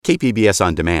KPBS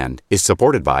On Demand is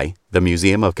supported by the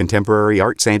Museum of Contemporary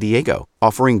Art San Diego,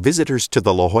 offering visitors to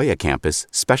the La Jolla campus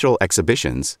special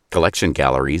exhibitions, collection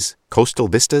galleries, coastal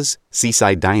vistas,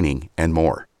 seaside dining, and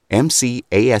more.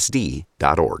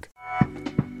 MCASD.org.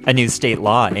 A new state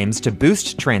law aims to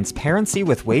boost transparency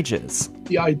with wages.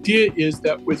 The idea is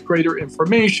that with greater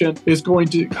information is going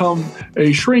to come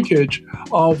a shrinkage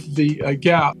of the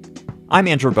gap. I'm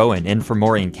Andrew Bowen, in for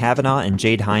Maureen Cavanaugh and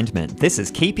Jade Hindman. This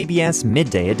is KPBS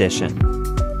Midday Edition.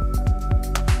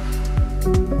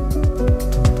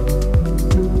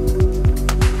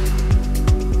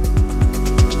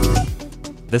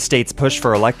 The state's push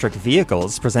for electric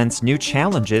vehicles presents new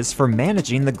challenges for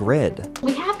managing the grid.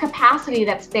 We have capacity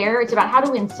that's there. It's about how do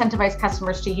we incentivize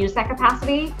customers to use that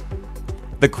capacity.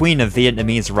 The queen of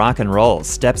Vietnamese rock and roll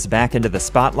steps back into the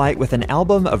spotlight with an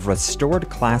album of restored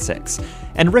classics.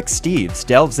 And Rick Steves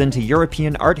delves into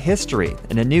European art history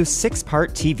in a new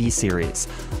 6-part TV series.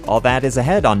 All that is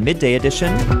ahead on Midday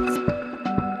Edition.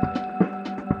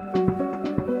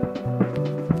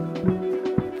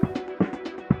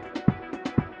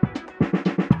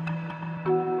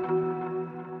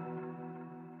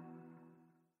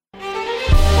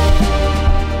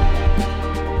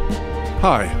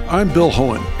 Hi, I'm Bill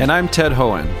Hohen. And I'm Ted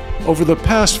Hohen. Over the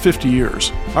past 50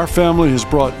 years, our family has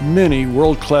brought many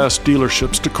world-class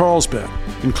dealerships to Carlsbad,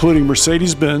 including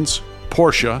Mercedes-Benz,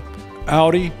 Porsche,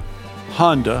 Audi,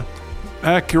 Honda,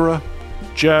 Acura,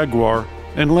 Jaguar,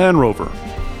 and Land Rover.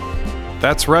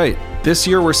 That's right. This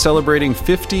year we're celebrating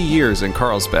 50 years in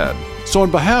Carlsbad. So on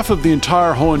behalf of the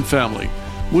entire Hohen family,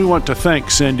 we want to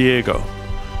thank San Diego.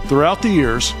 Throughout the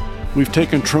years, we've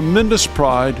taken tremendous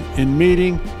pride in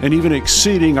meeting and even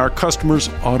exceeding our customers'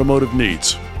 automotive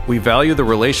needs. We value the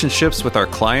relationships with our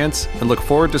clients and look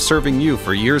forward to serving you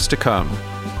for years to come.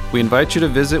 We invite you to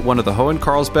visit one of the Hohen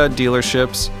Carlsbad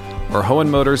dealerships or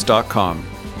hohenmotors.com.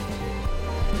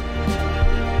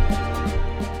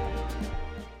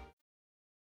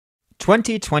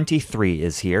 "2023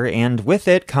 is here, and with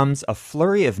it comes a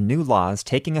flurry of new laws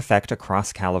taking effect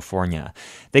across California.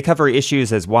 They cover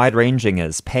issues as wide-ranging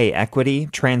as pay equity,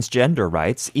 transgender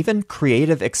rights, even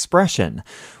creative expression.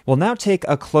 We'll now take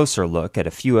a closer look at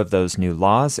a few of those new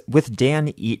laws with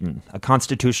Dan Eaton, a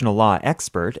constitutional law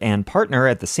expert and partner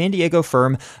at the San Diego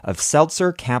firm of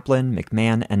Seltzer, Kaplan,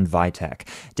 McMahon, and Vitek.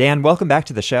 Dan, welcome back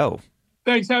to the show.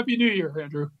 Thanks. Happy New Year,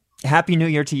 Andrew. Happy New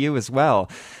Year to you as well.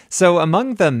 So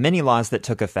among the many laws that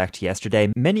took effect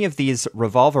yesterday, many of these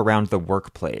revolve around the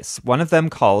workplace. One of them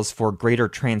calls for greater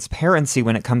transparency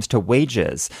when it comes to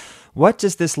wages. What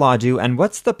does this law do, and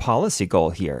what's the policy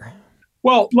goal here?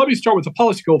 Well, let me start with the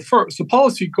policy goal first. The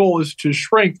policy goal is to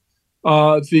shrink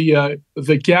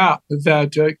the gap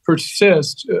that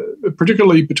persists,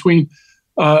 particularly between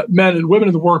men and women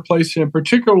in the workplace, and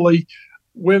particularly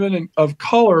women of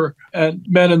color and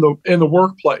men in the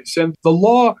workplace. And the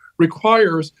law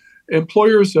requires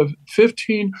employers of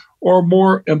 15 or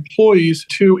more employees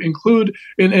to include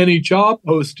in any job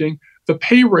posting the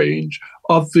pay range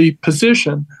of the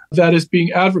position that is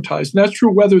being advertised. And that's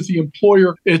true whether the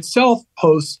employer itself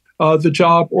posts the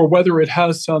job or whether it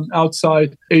has some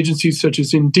outside agencies such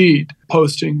as Indeed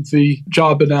posting the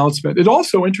job announcement. It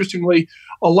also, interestingly,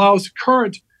 allows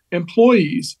current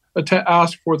employees to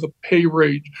ask for the pay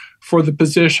range for the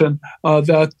position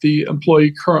that the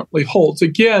employee currently holds.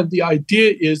 Again, the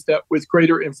idea is that with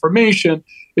greater information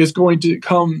is going to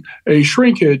come a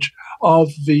shrinkage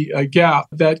of the gap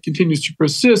that continues to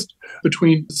persist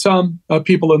between some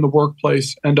people in the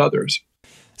workplace and others.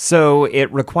 So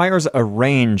it requires a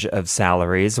range of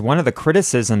salaries. One of the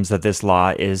criticisms of this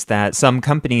law is that some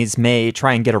companies may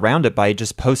try and get around it by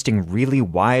just posting really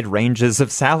wide ranges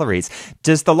of salaries.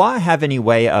 Does the law have any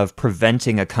way of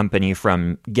preventing a company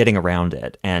from getting around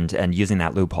it and using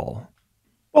that loophole?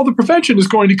 Well, the prevention is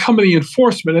going to come in the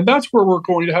enforcement, and that's where we're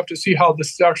going to have to see how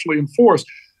this is actually enforced.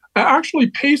 Actually,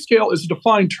 pay scale is a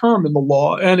defined term in the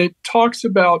law, and it talks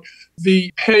about the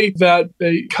pay that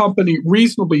a company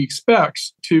reasonably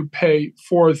expects to pay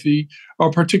for the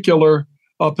particular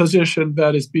position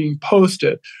that is being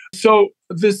posted. So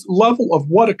this level of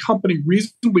what a company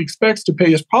reasonably expects to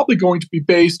pay is probably going to be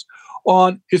based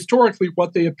on historically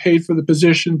what they have paid for the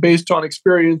position based on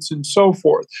experience and so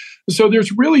forth. So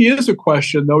there's really is a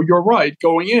question, though, you're right,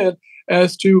 going in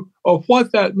as to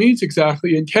what that means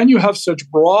exactly. And can you have such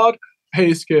broad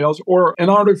pay scales or an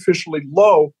artificially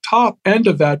low top end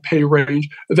of that pay range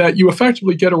that you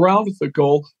effectively get around the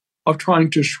goal of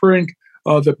trying to shrink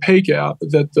the pay gap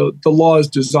that the law is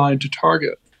designed to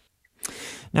target?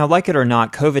 Now, like it or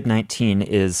not, COVID-19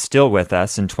 is still with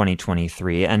us in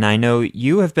 2023, and I know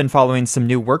you have been following some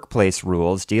new workplace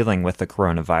rules dealing with the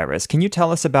coronavirus. Can you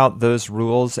tell us about those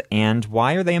rules and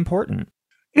why are they important?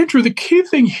 Andrew, the key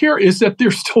thing here is that they're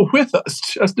still with us,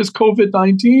 just as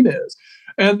COVID-19 is.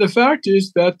 And the fact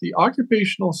is that the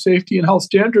Occupational Safety and Health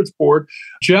Standards Board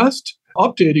just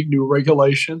updating new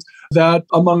regulations that,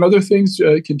 among other things,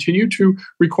 continue to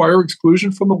require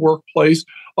exclusion from the workplace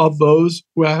of those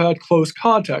who have had close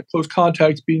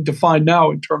contact being defined now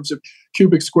in terms of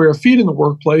cubic square feet in the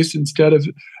workplace instead of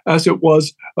as it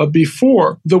was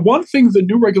before. The one thing the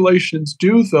new regulations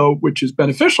do, though, which is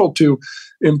beneficial to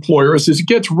employers, is it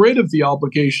gets rid of the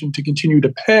obligation to continue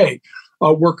to pay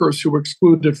workers who were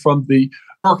excluded from the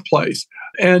workplace.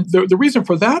 And the reason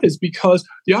for that is because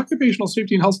the Occupational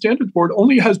Safety and Health Standards Board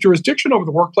only has jurisdiction over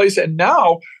the workplace, and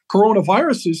now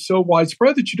coronavirus is so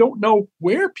widespread that you don't know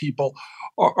where people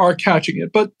are catching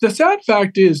it. But the sad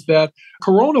fact is that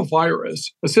coronavirus,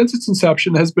 since its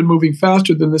inception, has been moving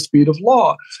faster than the speed of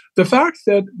law. The fact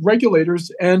that regulators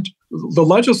and the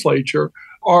legislature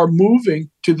are moving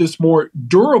to this more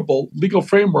durable legal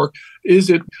framework is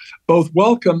it both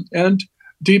welcome and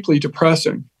deeply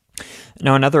depressing.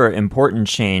 Now, another important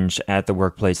change at the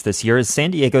workplace this year is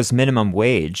San Diego's minimum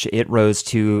wage. It rose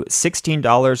to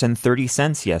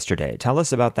 $16.30 yesterday. Tell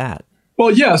us about that.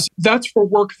 Well, yes, that's for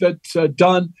work that's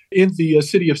done in the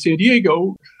city of San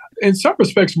Diego. In some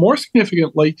respects, more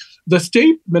significantly, the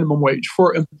state minimum wage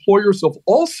for employers of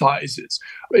all sizes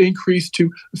increased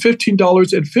to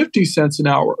 $15.50 an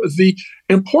hour. The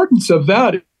importance of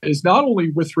that is not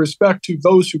only with respect to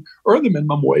those who earn the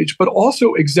minimum wage, but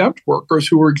also exempt workers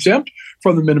who are exempt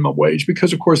from the minimum wage,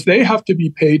 because, of course, they have to be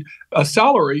paid a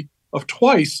salary of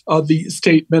twice the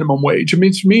state minimum wage.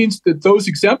 It means that those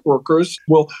exempt workers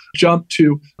will jump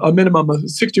to a minimum of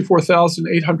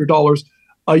 $64,800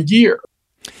 a year.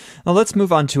 Well, let's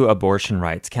move on to abortion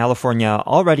rights. California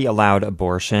already allowed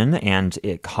abortion, and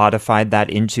it codified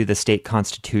that into the state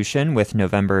constitution with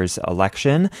November's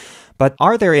election. But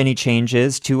are there any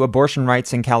changes to abortion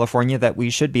rights in California that we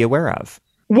should be aware of?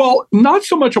 Well, not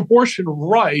so much abortion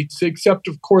rights, except,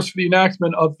 of course, for the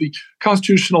enactment of the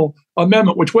constitutional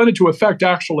amendment, which went into effect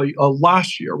actually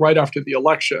last year, right after the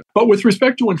election. But with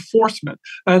respect to enforcement,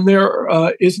 and there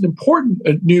is an important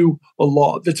new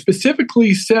law that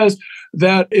specifically says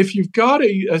that if you've got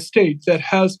a state that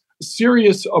has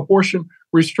serious abortion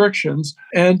restrictions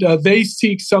and they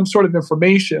seek some sort of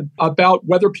information about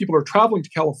whether people are traveling to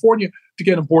California to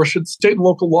get abortions, state and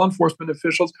local law enforcement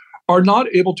officials are not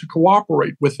able to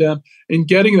cooperate with them in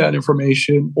getting that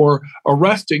information or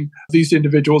arresting these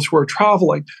individuals who are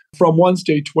traveling from one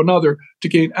state to another to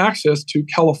gain access to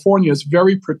California's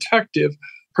very protective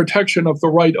protection of the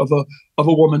right of a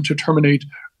woman to terminate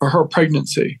her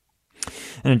pregnancy.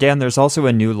 And Dan, there's also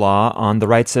a new law on the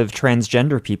rights of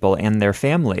transgender people and their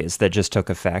families that just took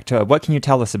effect. What can you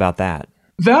tell us about that?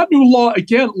 That new law,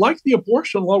 again, like the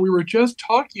abortion law we were just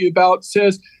talking about,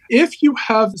 says if you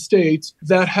have states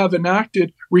that have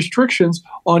enacted restrictions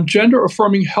on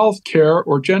gender-affirming health care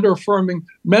or gender-affirming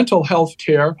mental health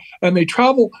care, and they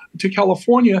travel to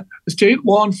California, state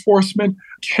law enforcement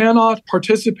cannot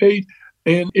participate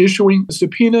in issuing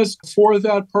subpoenas for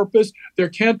that purpose. There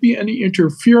can't be any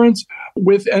interference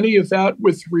with any of that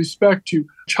with respect to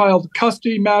child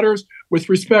custody matters, with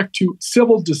respect to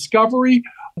civil discovery.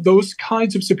 Those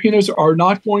kinds of subpoenas are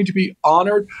not going to be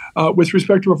honored with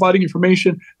respect to providing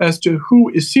information as to who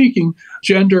is seeking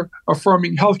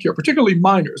gender-affirming healthcare, particularly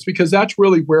minors, because that's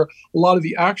really where a lot of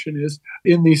the action is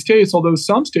in these states, although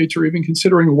some states are even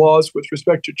considering laws with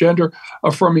respect to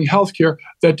gender-affirming healthcare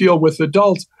that deal with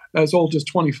adults as old as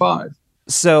 25.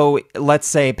 So let's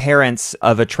say parents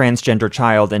of a transgender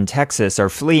child in Texas are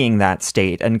fleeing that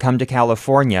state and come to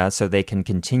California so they can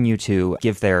continue to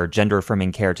give their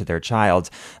gender-affirming care to their child.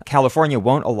 California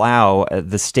won't allow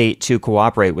the state to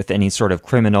cooperate with any sort of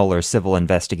criminal or civil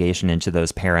investigation into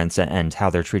those parents and how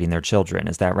they're treating their children.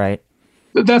 Is that right?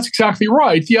 That's exactly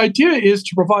right. The idea is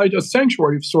to provide a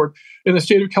sanctuary of sort in the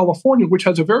state of California, which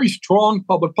has a very strong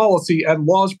public policy and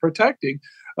laws protecting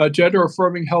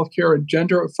gender-affirming healthcare and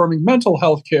gender-affirming mental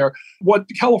health care. What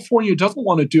California doesn't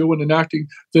want to do in enacting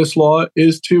this law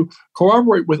is to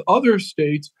cooperate with other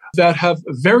states that have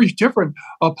very different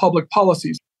public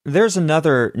policies. There's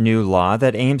another new law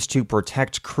that aims to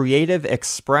protect creative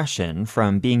expression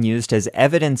from being used as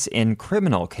evidence in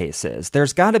criminal cases.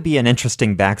 There's got to be an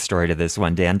interesting backstory to this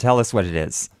one, Dan. Tell us what it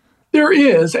is. There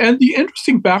is. And the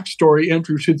interesting backstory,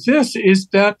 Andrew, to this is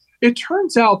that it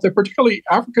turns out that particularly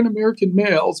African American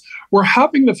males were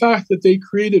having the fact that they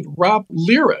created rap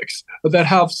lyrics that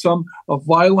have some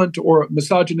violent or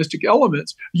misogynistic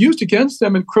elements used against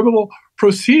them in criminal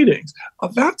proceedings.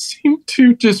 That seemed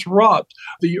to disrupt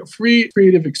the free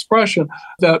creative expression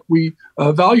that we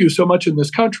value so much in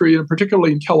this country, and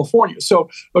particularly in California. So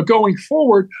going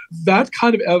forward, that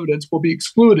kind of evidence will be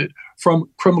excluded from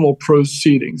criminal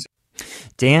proceedings.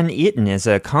 Dan Eaton is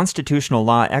a constitutional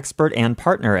law expert and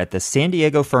partner at the San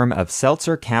Diego firm of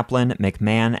Seltzer, Kaplan,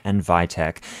 McMahon, and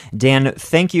Vitek. Dan,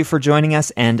 thank you for joining us,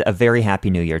 and a very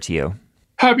happy New Year to you.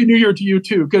 Happy New Year to you,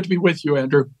 too. Good to be with you,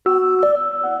 Andrew.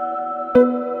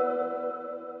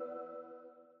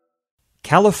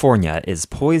 California is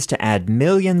poised to add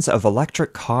millions of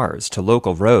electric cars to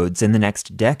local roads in the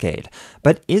next decade.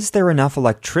 But is there enough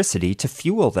electricity to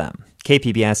fuel them?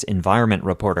 KPBS environment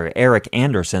reporter Eric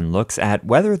Anderson looks at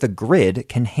whether the grid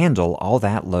can handle all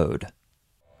that load.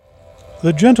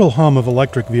 The gentle hum of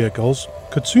electric vehicles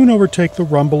could soon overtake the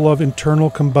rumble of internal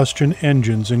combustion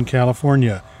engines in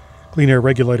California. Clean air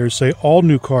regulators say all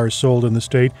new cars sold in the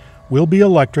state will be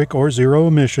electric or zero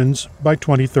emissions by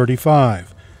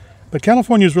 2035. But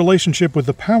California's relationship with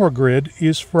the power grid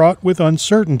is fraught with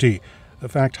uncertainty, a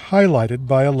fact highlighted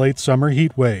by a late summer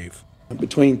heat wave.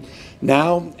 Between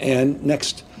now and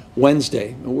next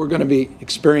Wednesday, we're going to be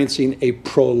experiencing a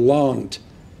prolonged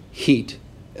heat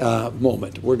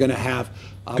moment. We're going to have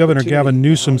Governor Gavin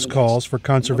Newsom's calls for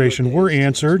conservation were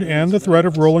answered, and the threat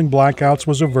of rolling blackouts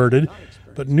was averted.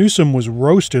 But Newsom was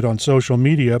roasted on social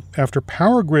media after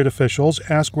power grid officials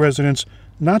asked residents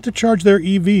not to charge their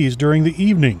EVs during the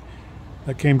evening.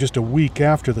 That came just a week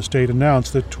after the state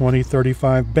announced the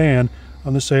 2035 ban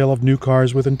on the sale of new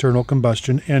cars with internal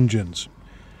combustion engines.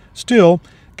 Still,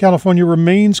 California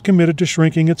remains committed to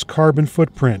shrinking its carbon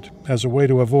footprint as a way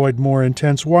to avoid more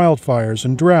intense wildfires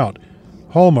and drought,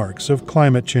 hallmarks of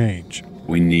climate change.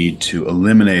 We need to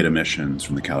eliminate emissions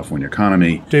from the California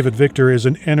economy. David Victor is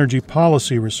an energy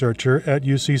policy researcher at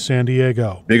UC San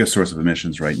Diego. Biggest source of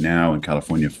emissions right now in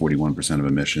California, 41% of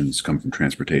emissions come from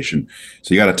transportation.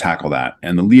 So you got to tackle that.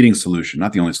 And the leading solution,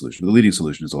 not the only solution, but the leading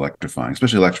solution is electrifying,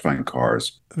 especially electrifying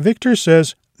cars. Victor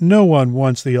says no one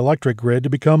wants the electric grid to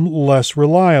become less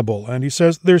reliable, and he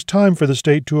says there's time for the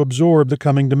state to absorb the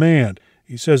coming demand.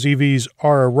 He says EVs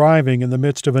are arriving in the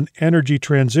midst of an energy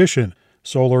transition.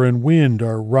 Solar and wind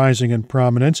are rising in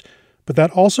prominence, but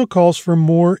that also calls for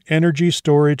more energy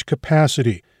storage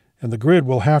capacity, and the grid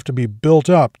will have to be built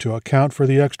up to account for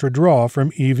the extra draw from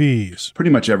EVs.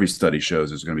 Pretty much every study shows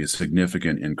there's going to be a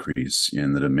significant increase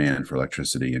in the demand for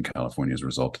electricity in California as a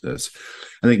result of this.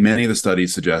 I think many of the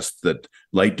studies suggest that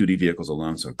light-duty vehicles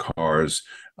alone, so cars,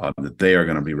 that they are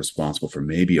going to be responsible for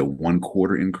maybe a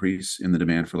 1/4 increase in the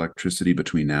demand for electricity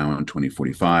between now and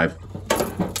 2045.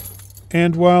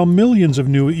 And while millions of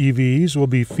new EVs will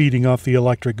be feeding off the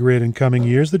electric grid in coming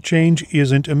years, the change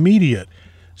isn't immediate.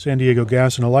 San Diego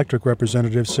Gas and Electric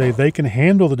representatives say they can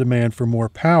handle the demand for more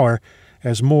power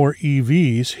as more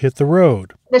EVs hit the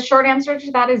road. The short answer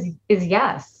to that is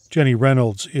yes. Jenny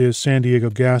Reynolds is San Diego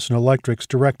Gas and Electric's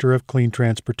Director of Clean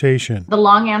Transportation. The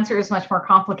long answer is much more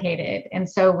complicated. And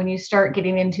so when you start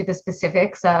getting into the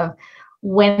specifics of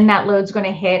when that load's going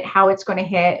to hit, how it's going to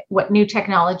hit, what new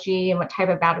technology and what type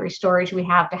of battery storage we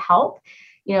have to help,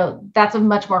 that's a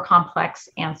much more complex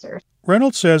answer.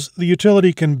 Reynolds says the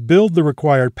utility can build the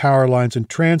required power lines and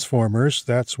transformers.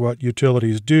 That's what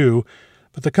utilities do.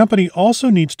 But the company also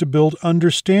needs to build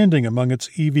understanding among its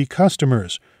EV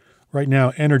customers. Right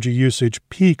now, energy usage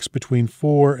peaks between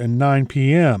 4 and 9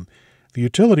 p.m. The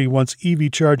utility wants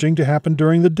EV charging to happen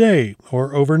during the day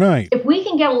or overnight. If we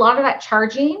can get a lot of that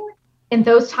charging in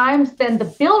those times, then the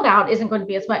build out isn't going to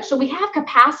be as much. So we have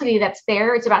capacity that's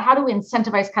there. It's about how do we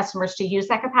incentivize customers to use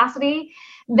that capacity.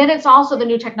 Then it's also the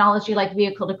new technology like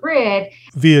vehicle to grid.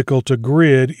 Vehicle to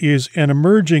grid is an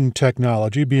emerging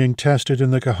technology being tested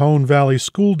in the Cajon Valley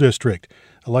School District.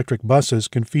 Electric buses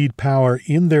can feed power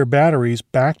in their batteries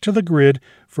back to the grid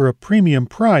for a premium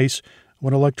price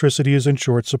when electricity is in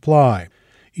short supply.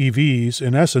 EVs,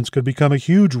 in essence, could become a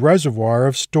huge reservoir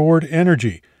of stored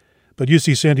energy. But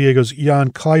UC San Diego's Jan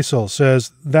Kleisel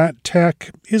says that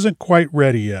tech isn't quite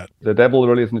ready yet. The devil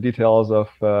really is in the details of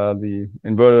the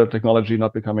inverter technology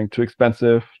not becoming too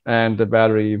expensive and the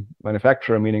battery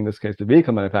manufacturer, meaning in this case the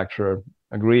vehicle manufacturer,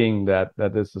 agreeing that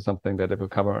this is something that they will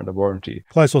cover under warranty.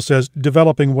 Kleisel says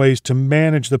developing ways to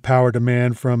manage the power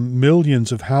demand from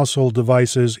millions of household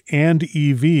devices and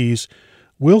EVs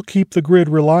will keep the grid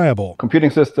reliable. Computing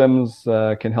systems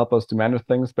can help us to manage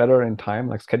things better in time,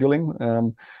 like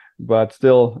scheduling. but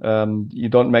still, you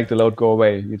don't make the load go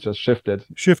away. You just shift it.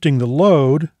 Shifting the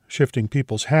load, shifting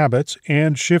people's habits,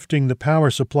 and shifting the power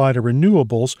supply to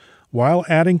renewables while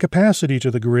adding capacity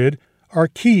to the grid are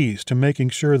keys to making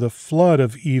sure the flood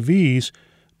of EVs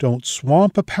don't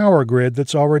swamp a power grid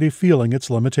that's already feeling its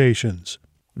limitations.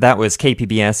 That was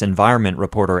KPBS environment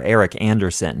reporter Eric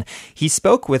Anderson. He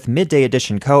spoke with Midday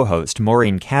Edition co-host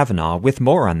Maureen Cavanaugh with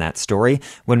more on that story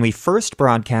when we first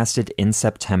broadcasted in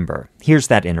September. Here's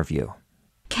that interview.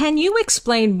 Can you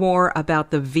explain more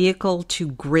about the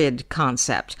vehicle-to-grid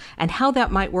concept and how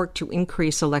that might work to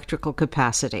increase electrical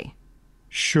capacity?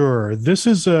 Sure. This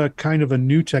is a kind of a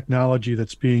new technology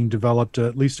that's being developed,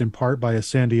 at least in part, by a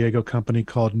San Diego company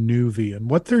called Nuvve. And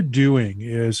what they're doing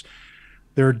is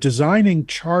they're designing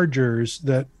chargers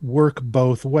that work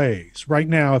both ways. Right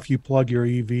now, if you plug your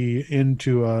EV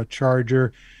into a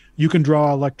charger, you can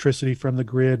draw electricity from the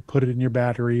grid, put it in your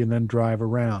battery, and then drive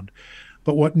around.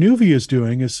 But what Nuvve is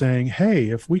doing is saying, hey,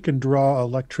 if we can draw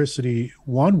electricity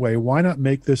one way, why not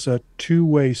make this a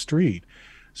two-way street?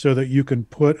 So that you can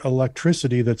put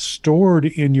electricity that's stored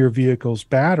in your vehicle's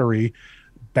battery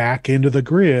back into the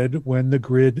grid when the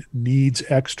grid needs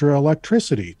extra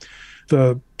electricity.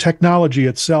 The technology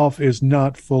itself is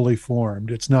not fully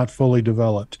formed. It's not fully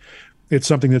developed. It's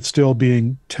something that's still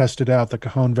being tested out. The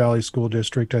Cajon Valley School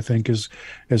District, I think, has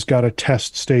got a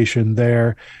test station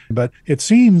there. But it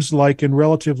seems like in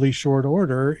relatively short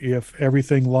order, if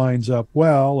everything lines up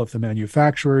well, if the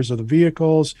manufacturers of the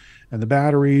vehicles and the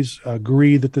batteries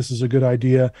agree that this is a good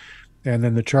idea, and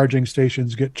then the charging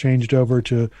stations get changed over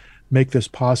to make this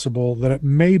possible, that it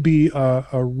may be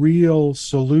a real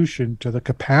solution to the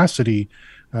capacity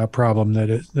problem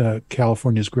that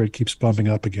California's grid keeps bumping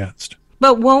up against.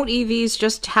 But won't EVs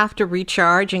just have to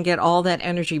recharge and get all that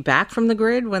energy back from the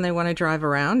grid when they want to drive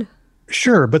around?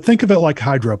 Sure, but think of it like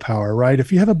hydropower, right?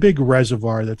 If you have a big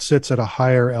reservoir that sits at a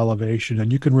higher elevation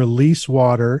and you can release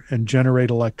water and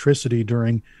generate electricity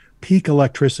during peak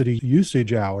electricity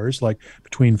usage hours, like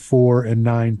between 4 and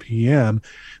 9 p.m.,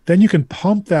 then you can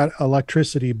pump that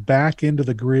electricity back into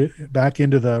the grid, back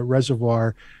into the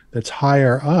reservoir that's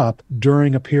higher up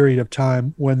during a period of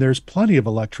time when there's plenty of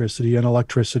electricity and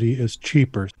electricity is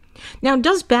cheaper. Now,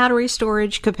 does battery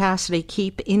storage capacity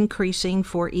keep increasing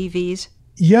for EVs?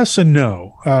 Yes and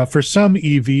no. For some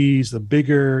EVs, the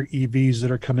bigger EVs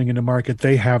that are coming into market,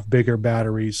 they have bigger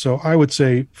batteries. So I would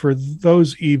say for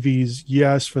those EVs,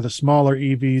 yes. For the smaller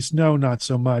EVs, no, not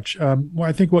so much.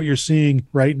 I think what you're seeing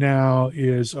right now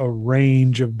is a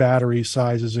range of battery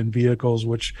sizes in vehicles,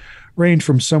 which range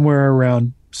from somewhere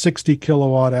around 60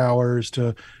 kilowatt hours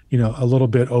to, a little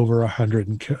bit over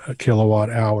 100 kilowatt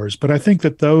hours. But I think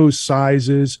that those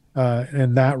sizes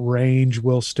and that range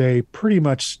will stay pretty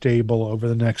much stable over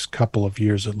the next couple of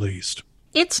years at least.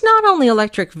 It's not only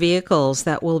electric vehicles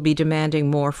that will be demanding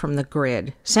more from the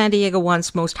grid. San Diego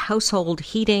wants most household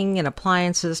heating and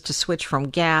appliances to switch from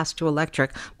gas to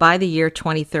electric by the year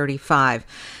 2035.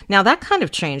 Now, that kind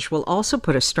of change will also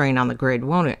put a strain on the grid,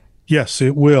 won't it? Yes,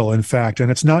 it will, in fact. And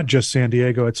it's not just San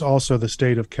Diego. It's also the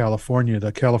state of California.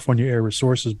 The California Air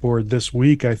Resources Board this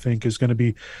week, I think, is going to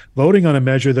be voting on a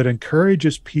measure that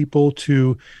encourages people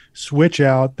to switch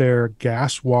out their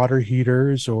gas water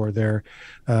heaters or their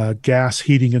gas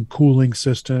heating and cooling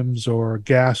systems or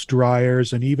gas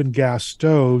dryers and even gas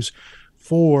stoves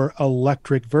for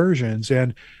electric versions.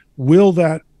 And will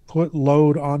that put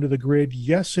load onto the grid?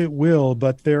 Yes, it will,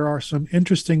 but there are some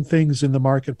interesting things in the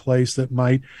marketplace that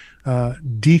might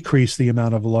decrease the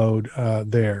amount of load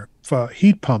there.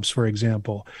 Heat pumps, for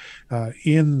example,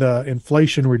 in the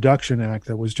Inflation Reduction Act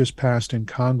that was just passed in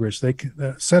Congress, they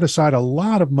set aside a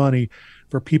lot of money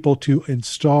for people to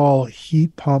install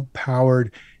heat pump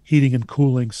powered heating and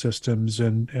cooling systems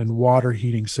and water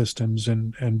heating systems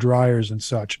and dryers and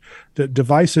such, the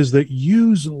devices that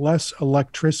use less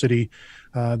electricity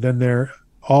than their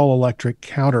all-electric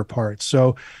counterparts.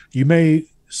 So you may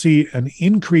see an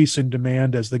increase in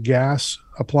demand as the gas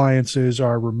appliances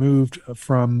are removed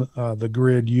from the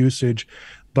grid usage,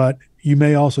 but you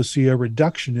may also see a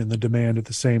reduction in the demand at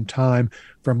the same time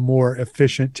from more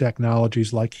efficient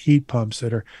technologies like heat pumps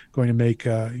that are going to make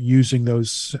using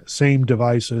those same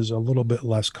devices a little bit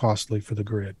less costly for the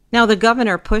grid. Now, the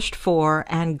governor pushed for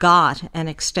and got an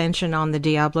extension on the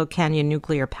Diablo Canyon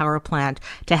nuclear power plant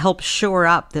to help shore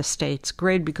up the state's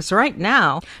grid because right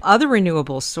now, other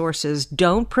renewable sources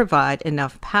don't provide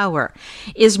enough power.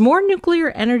 Is more nuclear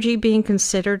energy being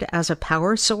considered as a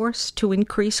power source to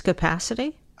increase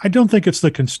capacity? I don't think it's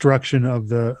the construction of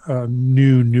the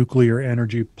new nuclear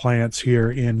energy plants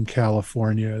here in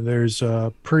California. There's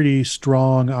a pretty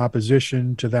strong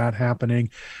opposition to that happening.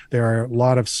 There are a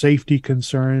lot of safety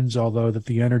concerns, although that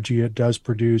the energy it does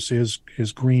produce is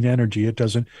green energy. It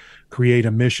doesn't create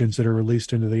emissions that are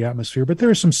released into the atmosphere. But there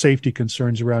are some safety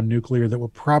concerns around nuclear that will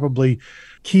probably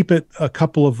keep it a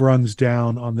couple of rungs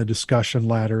down on the discussion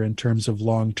ladder in terms of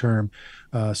long-term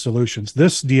solutions.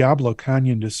 This Diablo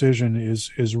Canyon decision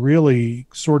is really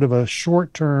sort of a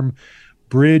short-term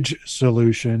bridge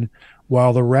solution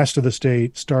while the rest of the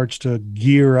state starts to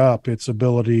gear up its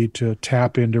ability to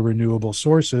tap into renewable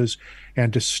sources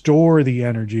and to store the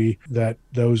energy that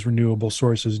those renewable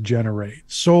sources generate.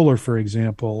 Solar, for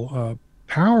example,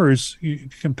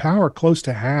 can power close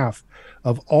to half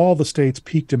of all the state's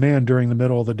peak demand during the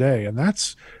middle of the day, and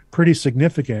that's pretty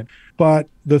significant. But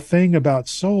the thing about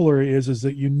solar is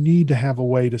that you need to have a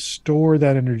way to store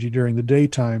that energy during the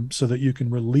daytime so that you can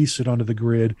release it onto the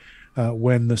grid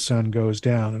when the sun goes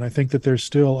down. And I think that there's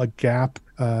still a gap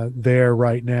there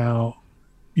right now.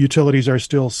 Utilities are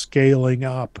still scaling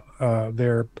up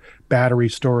their battery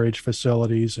storage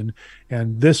facilities,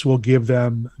 and this will give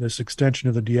them, this extension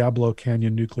of the Diablo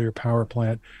Canyon nuclear power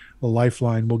plant, the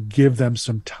lifeline, will give them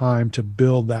some time to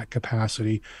build that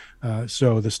capacity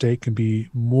so the state can be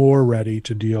more ready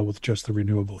to deal with just the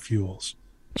renewable fuels.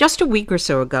 Just a week or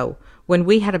so ago, when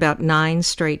we had about 9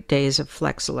 straight days of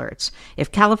flex alerts,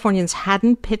 if Californians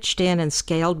hadn't pitched in and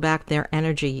scaled back their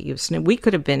energy use, we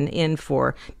could have been in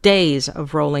for days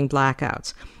of rolling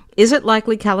blackouts. Is it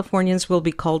likely Californians will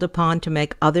be called upon to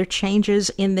make other changes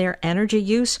in their energy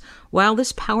use while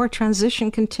this power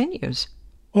transition continues?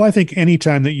 Well, I think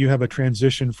anytime that you have a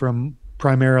transition from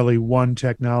primarily one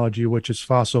technology, which is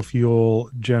fossil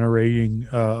fuel generating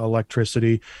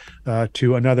electricity,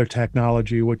 to another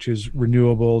technology, which is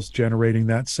renewables generating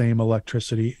that same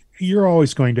electricity, you're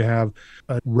always going to have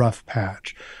a rough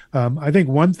patch. I think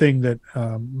one thing that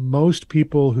most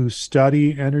people who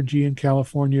study energy in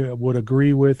California would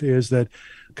agree with is that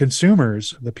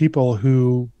consumers, the people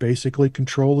who basically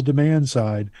control the demand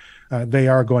side, they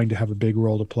are going to have a big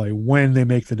role to play when they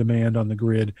make the demand on the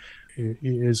grid.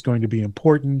 Is going to be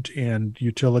important, and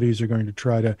utilities are going to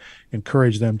try to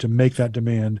encourage them to make that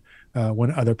demand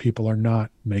when other people are not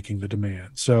making the demand.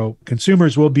 So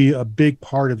consumers will be a big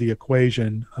part of the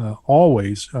equation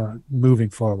always moving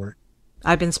forward.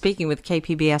 I've been speaking with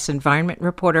KPBS environment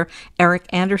reporter Eric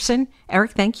Anderson.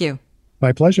 Eric, thank you.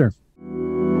 My pleasure.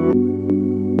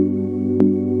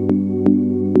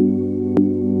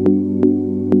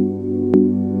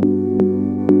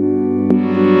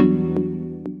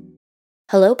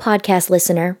 Hello, podcast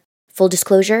listener. Full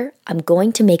disclosure, I'm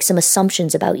going to make some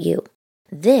assumptions about you.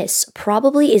 This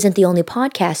probably isn't the only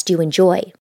podcast you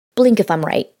enjoy. Blink if I'm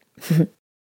right.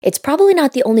 It's probably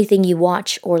not the only thing you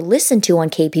watch or listen to on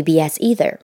KPBS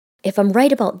either. If I'm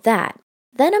right about that,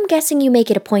 then I'm guessing you make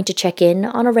it a point to check in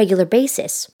on a regular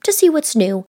basis to see what's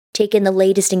new, take in the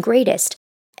latest and greatest,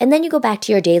 and then you go back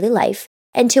to your daily life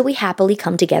until we happily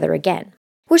come together again.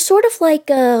 We're sort of like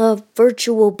a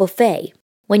virtual buffet.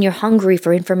 When you're hungry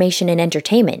for information and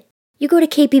entertainment, you go to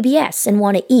KPBS and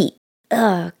want to eat,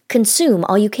 consume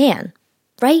all you can,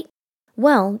 right?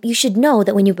 Well, you should know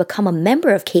that when you become a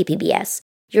member of KPBS,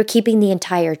 you're keeping the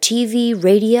entire TV,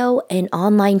 radio, and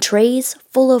online trays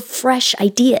full of fresh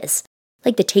ideas,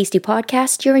 like the tasty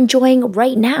podcast you're enjoying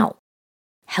right now.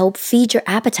 Help feed your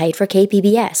appetite for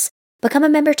KPBS. Become a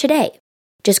member today.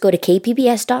 Just go to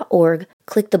kpbs.org,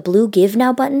 click the blue Give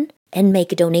Now button, and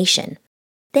make a donation.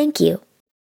 Thank you.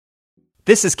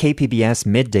 This is KPBS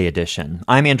Midday Edition.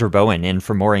 I'm Andrew Bowen, in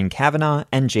for Maureen Cavanaugh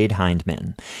and Jade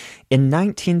Hindman. In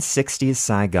 1960s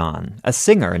Saigon, a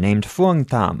singer named Phuong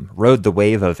Tham rode the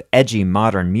wave of edgy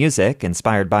modern music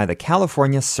inspired by the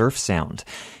California surf sound.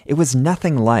 It was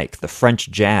nothing like the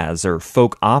French jazz or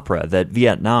folk opera that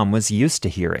Vietnam was used to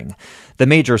hearing. The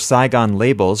major Saigon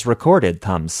labels recorded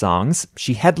Tham's songs.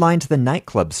 She headlined the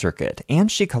nightclub circuit, and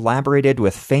she collaborated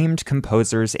with famed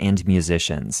composers and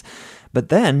musicians. But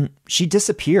then, she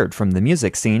disappeared from the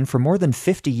music scene for more than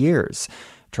 50 years.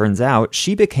 Turns out,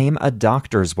 she became a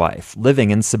doctor's wife, living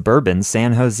in suburban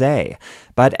San Jose.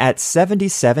 But at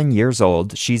 77 years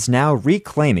old, she's now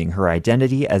reclaiming her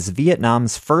identity as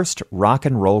Vietnam's first rock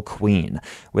and roll queen,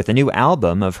 with a new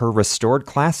album of her restored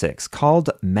classics called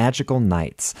Magical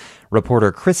Nights.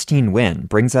 Reporter Christine Nguyen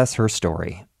brings us her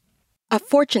story. A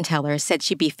fortune teller said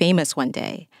she'd be famous one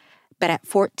day. But at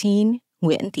 14,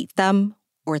 Nguyễn Thị Tâm,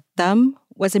 or Thumb,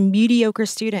 was a mediocre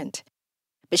student.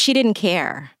 But she didn't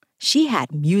care. She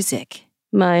had music.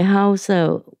 My house,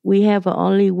 we have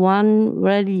only one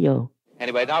radio.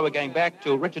 Anyway, now we're going back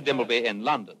to Richard Dimbleby in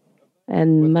London.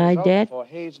 And my dad,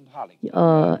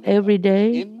 every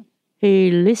day,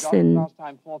 he listened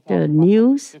to the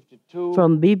news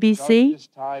from BBC,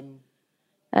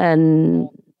 and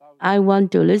I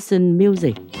want to listen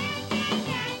music.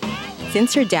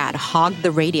 Since her dad hogged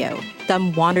the radio,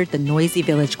 Thumb wandered the noisy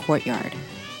village courtyard.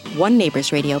 One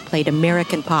neighbor's radio played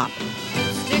American pop.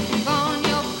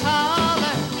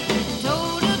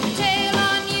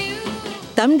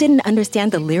 Thumb didn't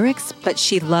understand the lyrics, but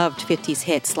she loved 50s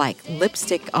hits like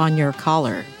Lipstick on Your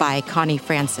Collar by Connie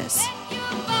Francis.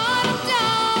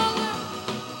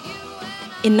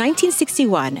 In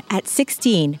 1961, at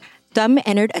 16, Thumb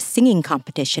entered a singing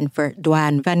competition for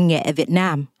Đoàn Văn nghệ Việt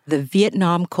Nam, the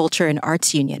Vietnam Culture and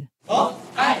Arts Union.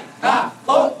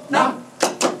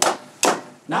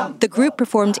 The group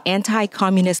performed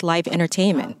anti-communist live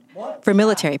entertainment for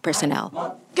military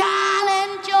personnel.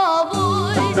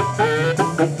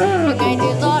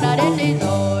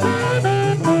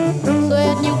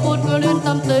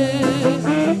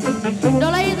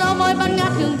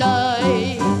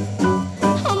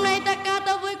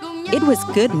 It was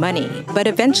good money, but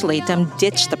eventually Thumb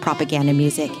ditched the propaganda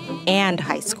music and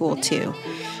high school too.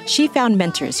 She found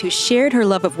mentors who shared her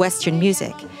love of Western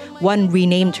music. One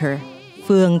renamed her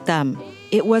Phương Thumb.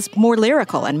 It was more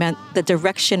lyrical and meant the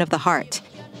direction of the heart.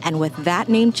 And with that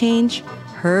name change,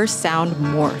 her sound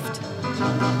morphed.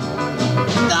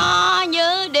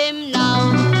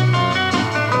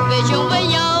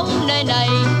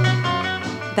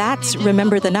 That's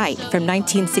Remember the Night from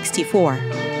 1964.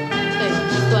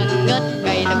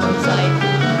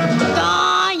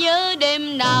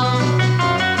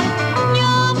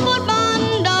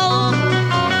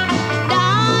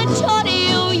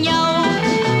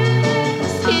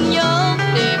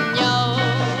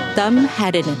 Thumb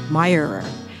had an admirer,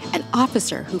 an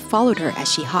officer who followed her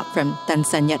as she hopped from Tan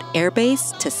Son Nhut Air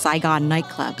Base to Saigon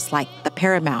nightclubs like the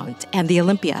Paramount and the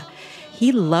Olympia.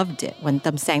 He loved it when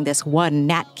Thumb sang this one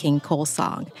Nat King Cole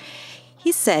song.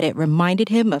 He said it reminded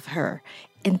him of her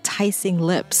enticing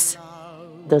lips.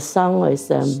 The song is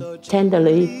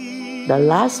tenderly. The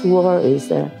last word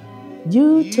is,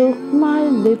 you took my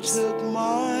lips.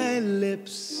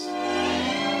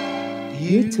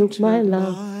 You took my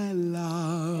love.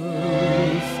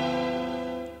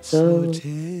 So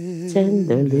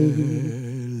tenderly.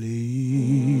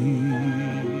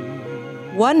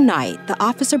 One night, the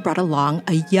officer brought along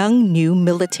a young new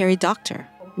military doctor.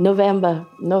 November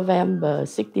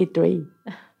 63.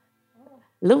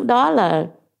 Lúc đó là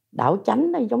đảo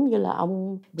chánh giống như là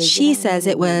ông. She says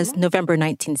it was November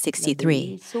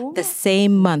 1963, the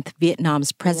same month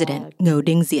Vietnam's president, Ngo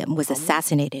Dinh Diem, was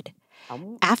assassinated.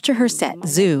 After her set,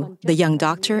 Zhu, the young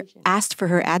doctor, asked for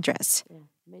her address.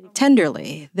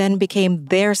 Tenderly then became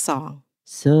their song.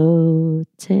 So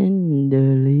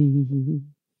tenderly.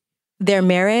 Their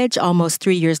marriage, almost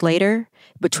 3 years later,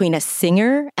 between a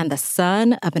singer and the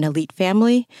son of an elite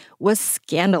family, was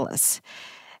scandalous.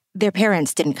 Their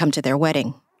parents didn't come to their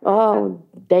wedding. Oh,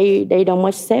 they don't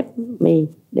accept me.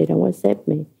 They don't accept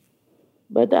me.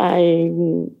 But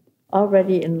I'm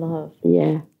already in love.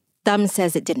 Yeah. Thumb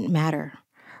says it didn't matter.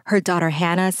 Her daughter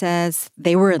Hannah says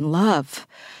they were in love.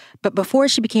 But before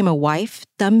she became a wife,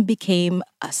 Thumb became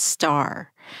a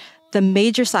star. The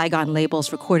major Saigon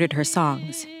labels recorded her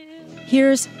songs.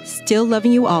 Here's Still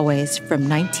Loving You Always from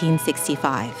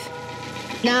 1965.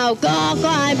 Nào có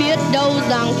ai biết đâu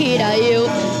rằng khi đã yêu,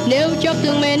 nếu chót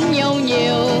thương mến nhau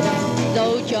nhiều.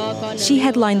 She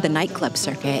headlined the nightclub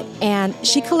circuit, and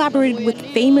she collaborated with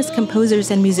famous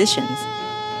composers and musicians.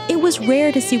 It was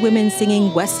rare to see women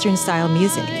singing Western-style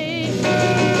music.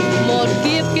 Một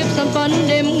kiếp kiếp săn phấn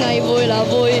đêm ngày vui là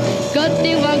vui, cất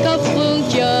tiếng vang khắp phương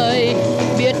trời,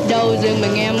 biết đâu riêng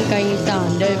mình em cành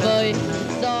tàn đời vơi.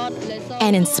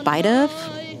 And in spite of,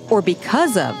 or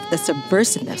because of, the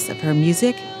subversiveness of her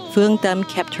music, Phương Thumb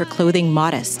kept her clothing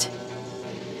modest.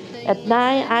 At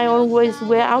night, I always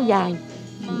wear áo dài.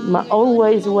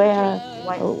 Always wear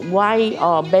white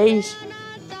or beige,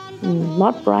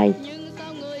 not bright.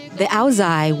 The áo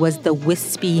dài was the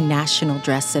wispy national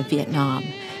dress of Vietnam,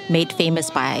 made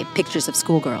famous by pictures of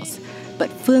schoolgirls. But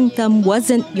Phương Thumb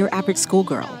wasn't your average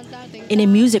schoolgirl. In a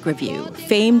music review,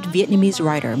 famed Vietnamese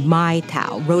writer Mai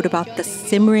Thao wrote about the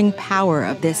simmering power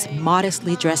of this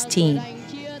modestly dressed teen.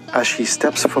 As she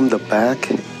steps from the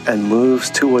back and moves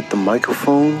toward the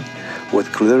microphone with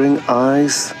glittering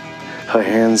eyes, her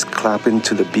hands clapping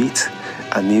to the beat,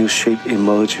 a new shape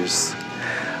emerges.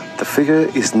 The figure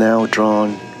is now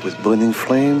drawn with burning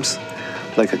flames,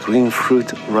 like a green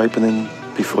fruit ripening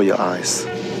before your eyes.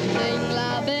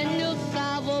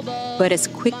 But as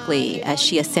quickly as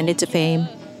she ascended to fame,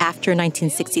 after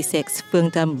 1966,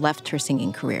 Phương Thumb left her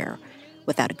singing career.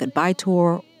 without a goodbye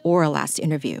tour or a last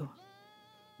interview.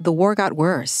 The war got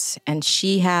worse, and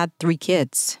she had 3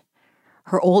 kids.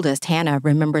 Her oldest, Hannah,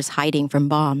 remembers hiding from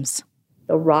bombs.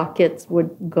 The rockets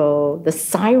would go, the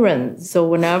sirens. So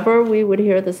whenever we would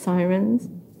hear the sirens,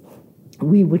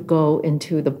 we would go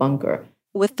into the bunker.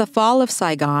 With the fall of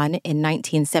Saigon in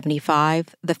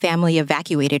 1975, the family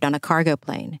evacuated on a cargo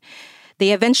plane.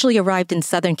 They eventually arrived in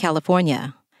Southern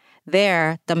California.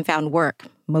 There, Thum found work,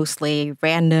 mostly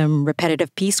random,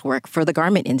 repetitive piecework for the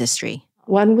garment industry.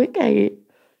 1 week I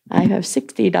have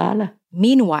 $60.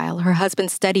 Meanwhile, her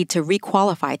husband studied to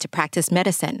requalify to practice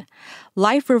medicine.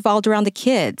 Life revolved around the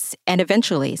kids and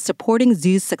eventually supporting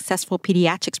Zhu's successful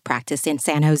pediatrics practice in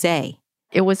San Jose.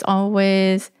 It was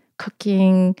always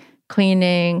cooking,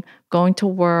 cleaning, going to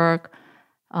work,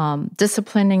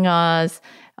 disciplining us,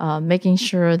 making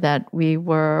sure that we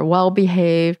were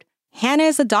well-behaved. Hannah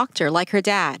is a doctor like her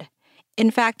dad.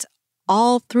 In fact,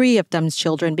 all 3 of Thum's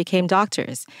children became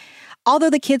doctors.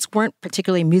 Although the kids weren't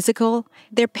particularly musical,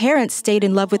 their parents stayed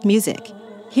in love with music.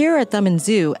 Here are Thum and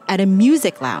Zhu at a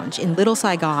music lounge in Little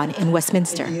Saigon in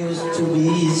Westminster. Used to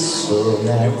be so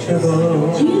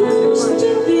natural. Used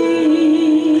to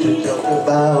be to talk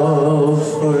about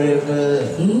forever.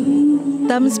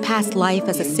 Thum's past life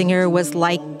as a singer was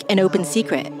like an open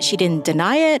secret. She didn't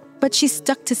deny it, but she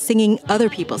stuck to singing other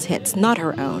people's hits, not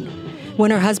her own. When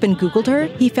her husband Googled her,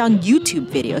 he found YouTube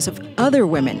videos of other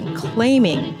women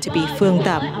claiming to be Phương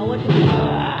Thum.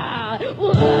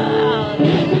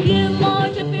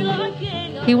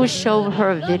 He would show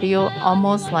her a video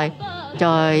almost like,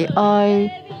 trời ơi,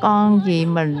 con gì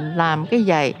mình làm cái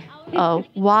vậy?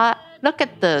 What? Look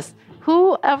at this.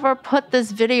 Whoever put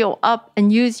this video up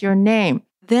and used your name?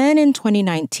 Then in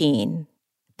 2019,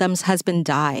 Thum's husband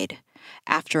died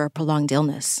after a prolonged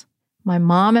illness. My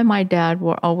mom and my dad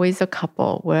were always a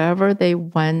couple. Wherever they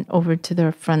went over to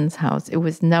their friend's house, it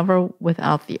was never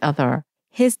without the other.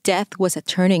 His death was a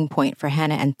turning point for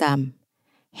Hannah and Thum.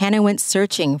 Hannah went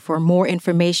searching for more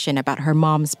information about her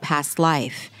mom's past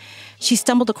life. She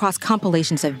stumbled across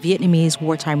compilations of Vietnamese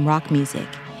wartime rock music,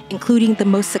 including the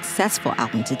most successful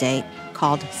album to date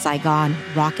called Saigon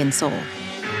Rock and Soul.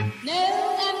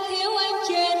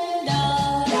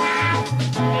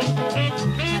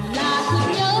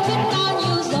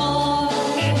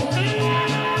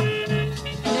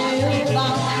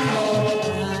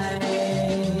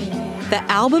 The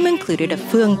album included a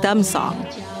Phương Thum song,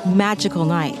 Magical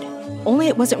Night, only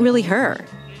it wasn't really her.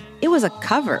 It was a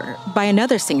cover by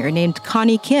another singer named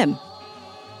Connie Kim.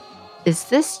 Is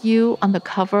this you on the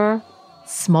cover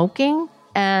smoking?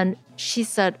 And she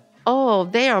said, oh,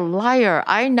 they are liar.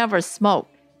 I never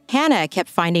smoked. Hannah kept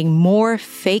finding more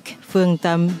fake Phương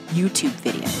Thum YouTube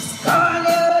videos.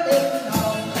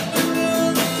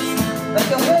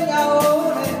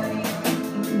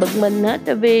 Bực mình hết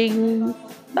tại vì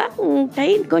bác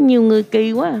thấy có nhiều người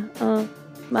kỳ quá.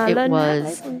 It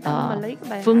was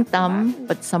Phương Thum,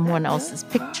 but someone else's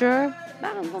picture,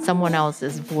 someone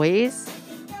else's voice,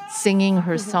 singing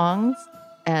her songs,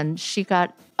 and she got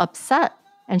upset.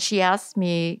 And she asked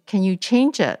me, can you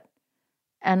change it?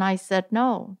 And I said,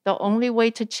 no. The only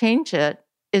way to change it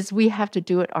is we have to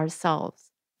do it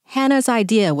ourselves. Hannah's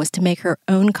idea was to make her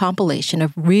own compilation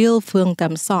of real Phương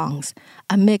Thum songs,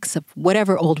 a mix of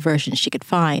whatever old versions she could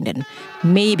find, and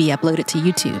maybe upload it to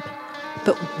YouTube.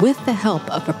 But with the help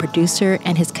of a producer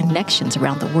and his connections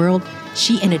around the world,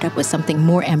 she ended up with something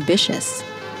more ambitious.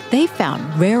 They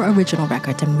found rare original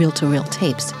records and reel-to-reel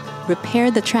tapes,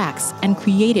 repaired the tracks, and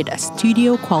created a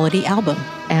studio-quality album.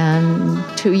 And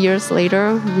 2 years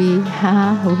later, we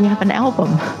have an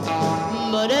album.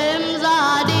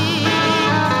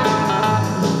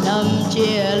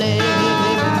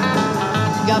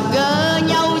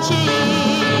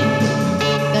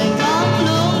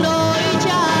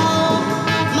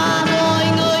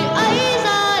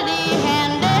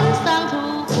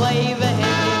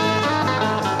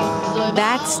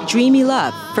 That's Dreamy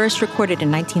Love, first recorded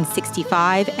in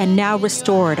 1965 and now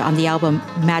restored on the album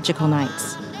Magical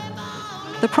Nights.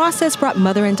 The process brought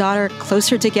mother and daughter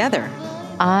closer together.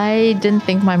 I didn't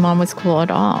think my mom was cool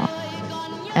at all.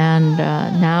 And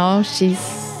now she's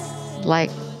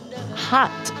like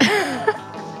hot.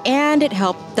 And it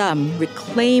helped Thum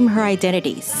reclaim her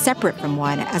identity, separate from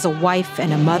one as a wife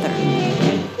and a mother.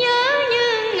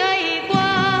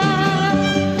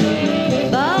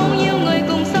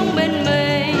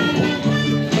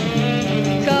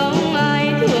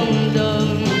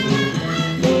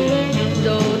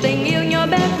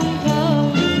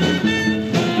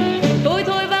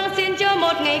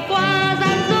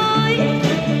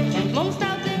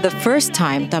 The first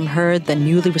time Thum heard the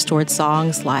newly restored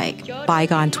songs like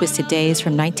Bygone Twisted Days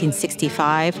from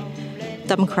 1965,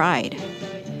 Thum cried.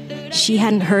 She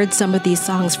hadn't heard some of these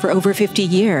songs for over 50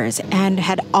 years and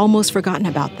had almost forgotten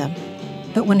about them.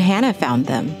 But when Hannah found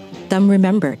them, Thum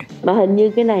remembered.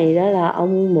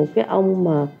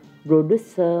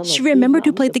 She remembered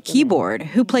who played the keyboard,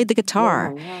 who played the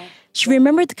guitar. She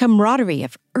remembered the camaraderie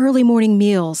of early morning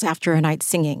meals after a night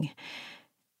singing.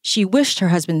 She wished her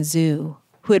husband Zoo,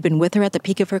 who had been with her at the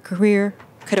peak of her career,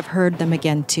 could have heard them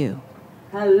again too.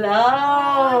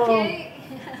 Hello.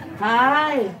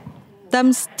 Hi.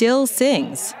 Thum still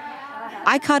sings.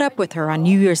 I caught up with her on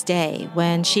New Year's Day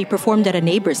when she performed at a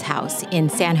neighbor's house in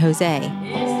San Jose.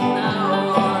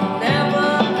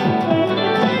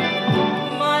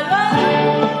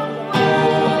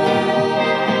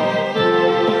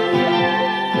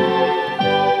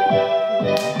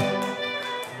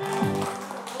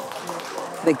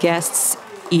 The guests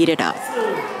eat it up.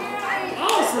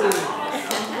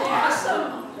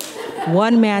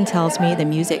 One man tells me the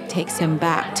music takes him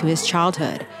back to his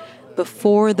childhood,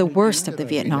 before the worst of the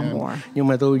Vietnam War. Nhưng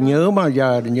mà tôi nhớ bao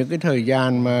giờ những cái thời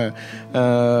gian mà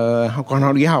còn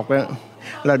học đi học đó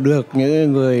là được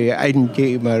những người anh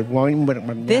chị mà nói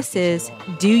bằng. This is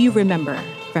Do You Remember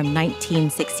from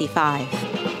 1965.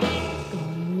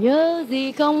 Nhớ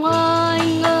gì không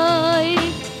anh ơi,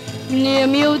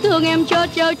 niềm yêu thương em chót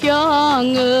trao cho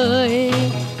người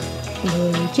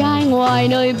trai ngoài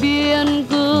nơi biên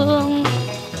cương,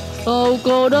 âu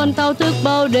cô đơn thao thức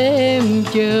bao đêm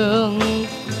trường.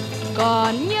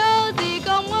 Còn nhớ gì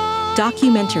không ơi.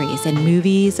 Documentaries and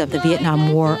movies of the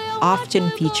Vietnam War often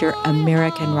feature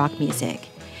American rock music.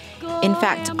 In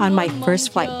fact, on my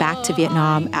first flight back to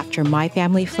Vietnam after my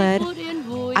family fled,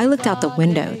 I looked out the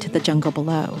window to the jungle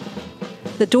below.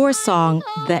 The Doors song,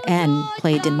 The End,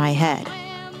 played in my head.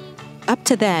 Up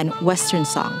to then, Western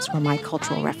songs were my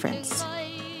cultural reference.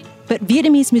 But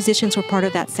Vietnamese musicians were part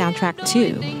of that soundtrack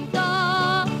too.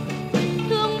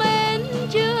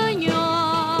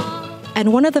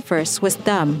 And one of the first was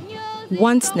Thum,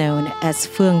 once known as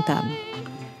Phương Thum.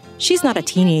 She's not a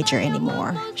teenager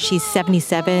anymore. She's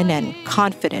 77 and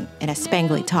confident in a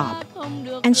spangly top.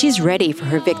 And she's ready for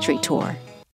her victory tour.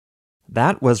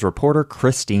 That was reporter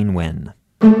Christine Nguyen.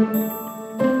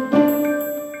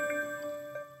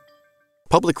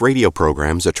 Public radio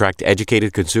programs attract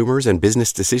educated consumers and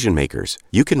business decision makers.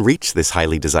 You can reach this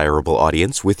highly desirable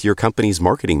audience with your company's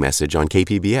marketing message on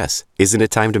KPBS. Isn't it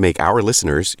time to make our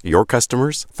listeners your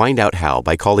customers? Find out how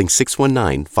by calling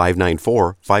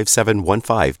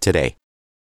 619-594-5715 today.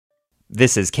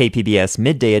 This is KPBS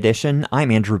Midday Edition.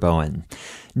 I'm Andrew Bowen.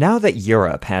 Now that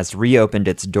Europe has reopened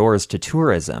its doors to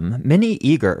tourism, many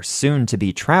eager,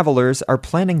 soon-to-be travelers are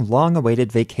planning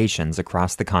long-awaited vacations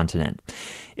across the continent.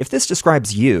 If this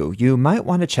describes you, you might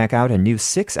want to check out a new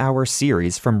 6-hour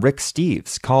series from Rick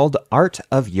Steves called Art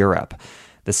of Europe.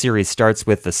 The series starts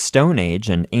with the Stone Age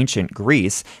and ancient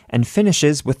Greece and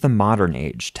finishes with the modern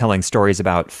age, telling stories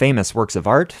about famous works of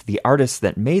art, the artists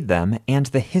that made them, and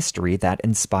the history that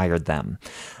inspired them.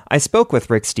 I spoke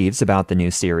with Rick Steves about the new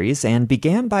series and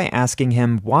began by asking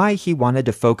him why he wanted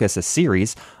to focus a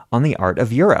series on the art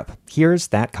of Europe. Here's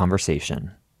that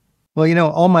conversation. Well, you know,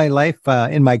 all my life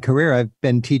in my career, I've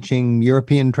been teaching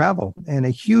European travel. And a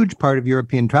huge part of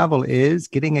European travel is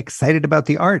getting excited about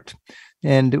the art.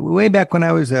 And way back when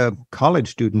I was a college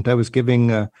student, I was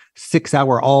giving a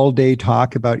 6-hour all-day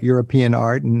talk about European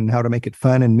art and how to make it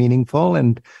fun and meaningful.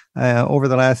 And over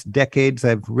the last decades,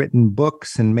 I've written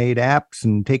books and made apps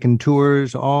and taken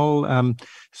tours, all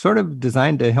sort of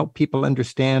designed to help people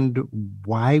understand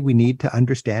why we need to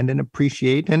understand and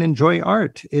appreciate and enjoy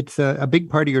art. It's a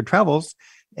big part of your travels.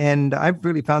 And I've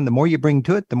really found the more you bring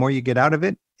to it, the more you get out of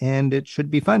it. And it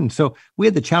should be fun. So we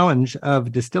had the challenge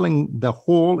of distilling the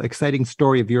whole exciting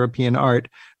story of European art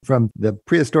from the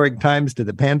prehistoric times to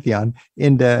the Pantheon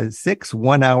into 6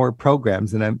 one-hour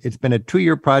programs. And it's been a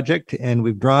 2-year project, and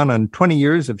we've drawn on 20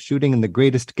 years of shooting in the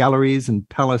greatest galleries and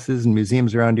palaces and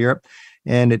museums around Europe.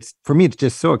 And for me, it's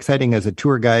just so exciting as a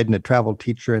tour guide and a travel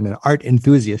teacher and an art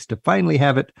enthusiast to finally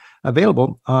have it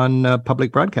available on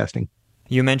public broadcasting.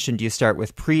 You mentioned you start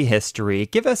with prehistory.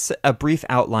 Give us a brief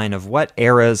outline of what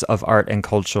eras of art and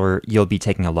culture you'll be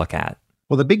taking a look at.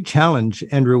 Well, the big challenge,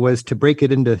 Andrew, was to break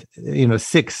it into,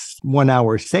 6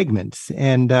 one-hour segments.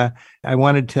 And I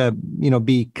wanted to,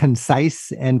 be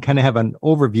concise and kind of have an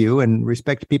overview and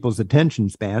respect people's attention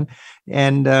span.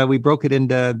 And we broke it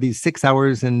into these 6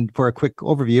 hours. And for a quick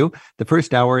overview, the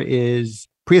first hour is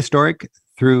prehistoric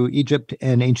through Egypt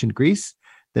and ancient Greece.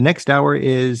 The next hour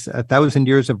is 1,000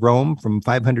 years of Rome from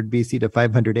 500 BC to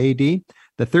 500 AD.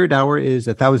 The third hour is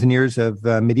 1,000 years of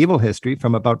medieval history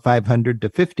from about 500 to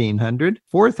 1500.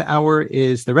 Fourth hour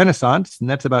is the Renaissance, and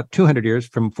that's about 200 years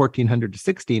from 1400 to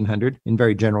 1600 in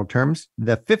very general terms.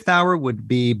 The fifth hour would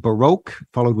be Baroque,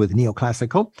 followed with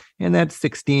Neoclassical, and that's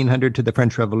 1600 to the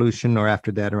French Revolution, or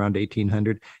after that around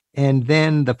 1800. And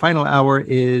then the final hour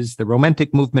is the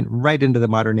Romantic movement right into the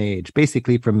modern age,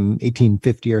 basically from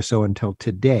 1850 or so until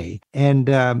today. And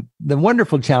the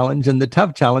wonderful challenge and the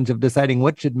tough challenge of deciding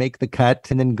what should make the cut,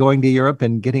 and then going to Europe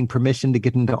and getting permission to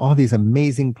get into all these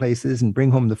amazing places and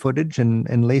bring home the footage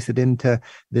and lace it into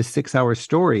this 6-hour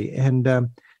story.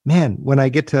 And man, when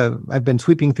I've been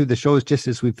sweeping through the shows just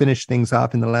as we finished things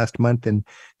off in the last month, and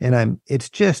it's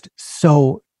just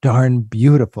so darn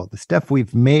beautiful. The stuff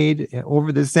we've made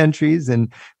over the centuries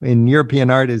and in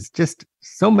European art is just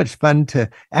so much fun to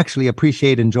actually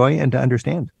appreciate, enjoy, and to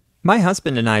understand. My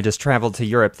husband and I just traveled to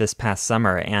Europe this past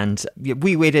summer, and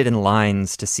we waited in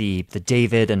lines to see the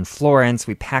David in Florence.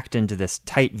 We packed into this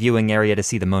tight viewing area to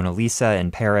see the Mona Lisa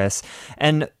in Paris.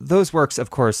 And those works,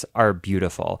 of course, are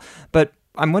beautiful. But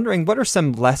I'm wondering, what are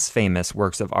some less famous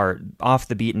works of art, off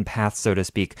the beaten path, so to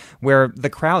speak, where the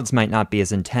crowds might not be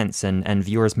as intense and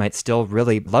viewers might still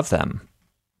really love them?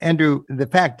 Andrew, the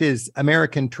fact is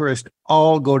American tourists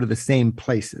all go to the same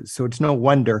places. So it's no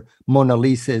wonder Mona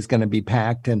Lisa is going to be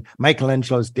packed, and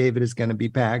Michelangelo's David is going to be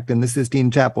packed, and the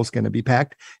Sistine Chapel is going to be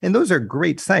packed. And those are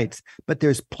great sites, but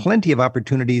there's plenty of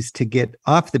opportunities to get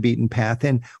off the beaten path.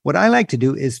 And what I like to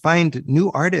do is find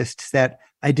new artists that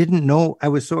I didn't know I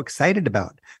was so excited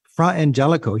about. Fra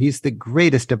Angelico, he's the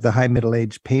greatest of the high Middle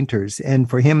Age painters. And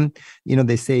for him,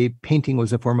 they say painting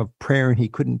was a form of prayer, and he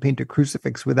couldn't paint a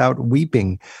crucifix without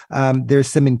weeping. There's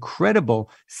some incredible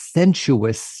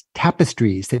sensuous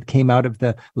tapestries that came out of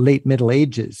the late Middle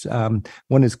Ages.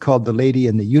 One is called The Lady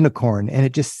and the Unicorn, and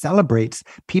it just celebrates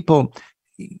people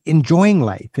enjoying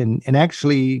life and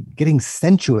actually getting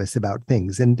sensuous about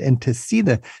things, and to see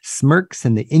the smirks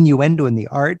and the innuendo in the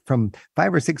art from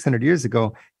 500 or 600 years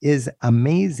ago is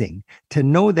amazing. To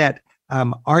know that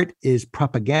art is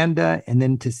propaganda, and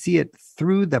then to see it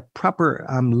through the proper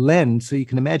lens, so you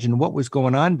can imagine what was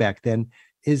going on back then,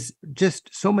 is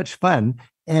just so much fun.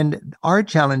 And our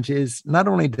challenge is not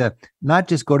only to not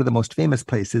just go to the most famous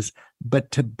places, but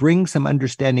to bring some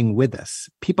understanding with us.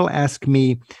 People ask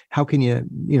me, how can you,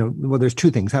 well, there's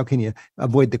two things. How can you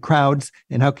avoid the crowds,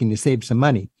 and how can you save some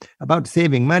money? About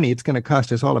saving money, it's going to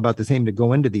cost us all about the same to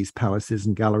go into these palaces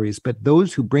and galleries. But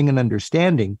those who bring an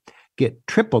understanding get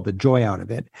triple the joy out of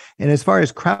it. And as far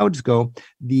as crowds go,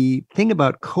 the thing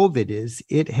about COVID is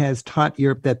it has taught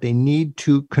Europe that they need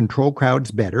to control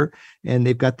crowds better. And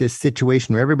they've got this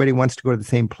situation where everybody wants to go to the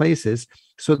same places.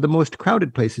 So the most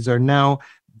crowded places are now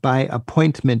by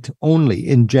appointment only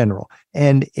in general.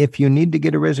 And if you need to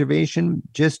get a reservation,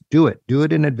 just do it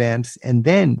in advance. And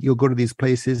then you'll go to these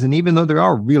places. And even though they're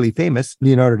all really famous,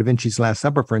 Leonardo da Vinci's Last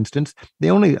Supper, for instance, they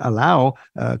only allow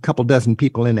a couple dozen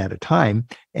people in at a time.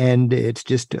 And it's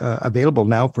just available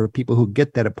now for people who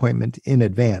get that appointment in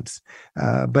advance.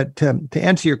 But to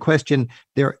answer your question,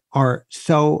 there are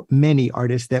so many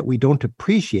artists that we don't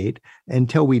appreciate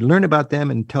until we learn about them,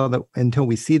 until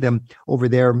we see them over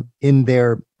there in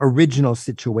their original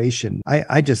situation.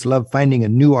 I just love finding a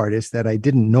new artist that I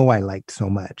didn't know I liked so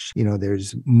much.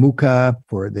 There's Mucha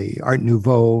for the Art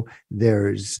Nouveau.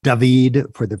 There's David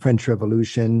for the French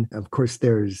Revolution. Of course,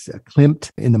 there's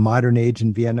Klimt in the modern age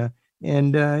in Vienna.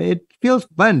 And it feels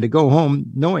fun to go home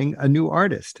knowing a new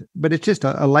artist. But it's just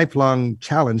a lifelong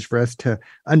challenge for us to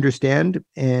understand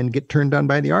and get turned on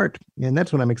by the art. And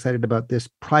that's what I'm excited about this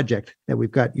project that we've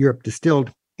got Europe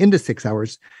distilled into 6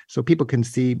 hours, so people can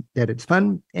see that it's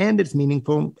fun and it's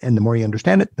meaningful. And the more you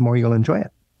understand it, the more you'll enjoy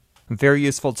it. Very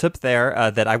useful tip there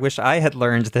that I wish I had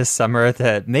learned this summer,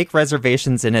 to make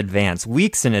reservations in advance,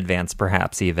 weeks in advance,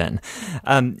 perhaps even.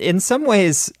 In some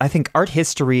ways, I think art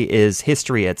history is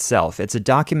history itself. It's a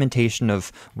documentation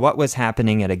of what was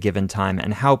happening at a given time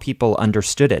and how people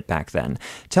understood it back then.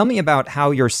 Tell me about how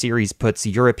your series puts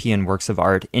European works of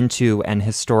art into an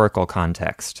historical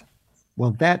context.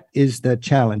 Well, that is the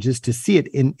challenge, is to see it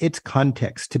in its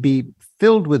context, to be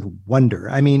filled with wonder.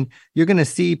 I mean, you're going to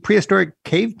see prehistoric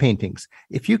cave paintings.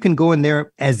 If you can go in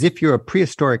there as if you're a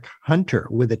prehistoric hunter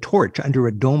with a torch under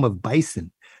a dome of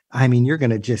bison, I mean, you're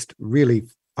going to just really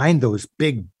find those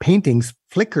big paintings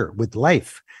flicker with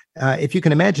life. If you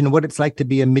can imagine what it's like to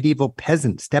be a medieval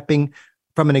peasant stepping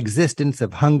from an existence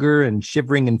of hunger and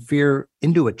shivering in fear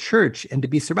into a church, and to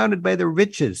be surrounded by the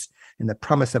riches and the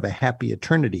promise of a happy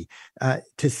eternity,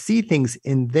 to see things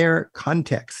in their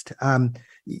context.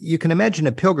 You can imagine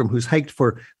a pilgrim who's hiked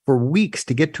for weeks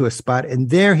to get to a spot, and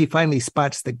there he finally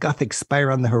spots the Gothic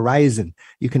spire on the horizon.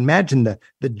 You can imagine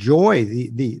the joy,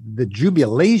 the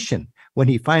jubilation when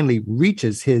he finally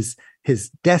reaches his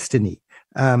destiny.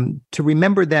 To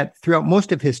remember that throughout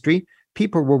most of history,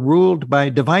 people were ruled by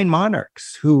divine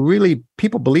monarchs who really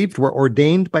people believed were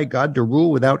ordained by God to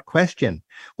rule without question.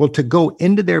 Well, to go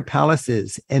into their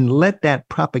palaces and let that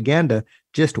propaganda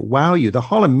just wow you. The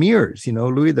Hall of Mirrors,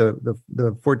 Louis the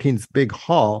 14th's big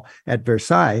hall at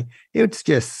Versailles, it's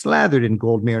just slathered in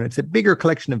gold mirror. And it's a bigger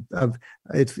collection of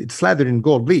it's slathered in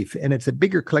gold leaf, and it's a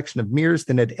bigger collection of mirrors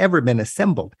than had ever been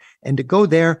assembled. And to go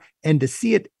there and to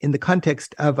see it in the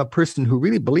context of a person who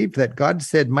really believed that God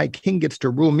said, my king gets to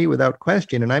rule me without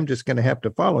question, and I'm just going to have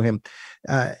to follow him.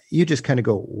 You just kind of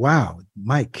go, wow,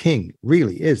 my king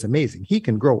really is amazing. He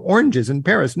can grow oranges in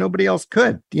Paris. Nobody else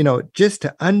could, just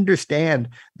to understand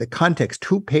the context,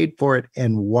 who paid for it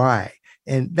and why.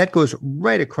 And that goes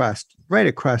right across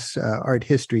art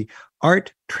history.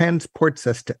 Art transports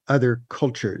us to other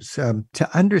cultures. To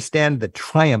understand the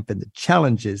triumph and the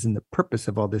challenges and the purpose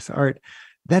of all this art,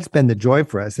 that's been the joy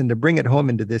for us. And to bring it home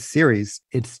into this series,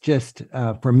 it's just,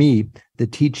 for me, the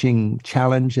teaching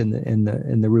challenge and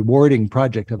the rewarding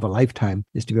project of a lifetime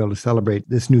is to be able to celebrate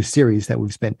this new series that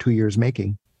we've spent 2 years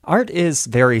making. Art is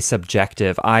very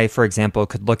subjective. I, for example,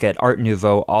 could look at Art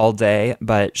Nouveau all day,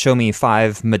 but show me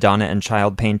 5 Madonna and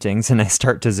child paintings and I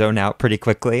start to zone out pretty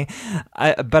quickly.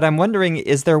 But I'm wondering,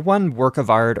 is there one work of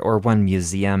art or one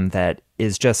museum that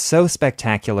is just so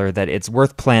spectacular that it's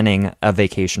worth planning a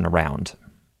vacation around?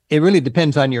 It really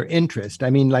depends on your interest. I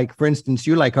mean, like, for instance,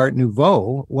 you like Art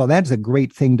Nouveau. Well, that's a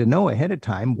great thing to know ahead of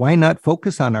time. Why not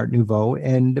focus on Art Nouveau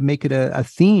and make it a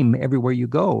theme everywhere you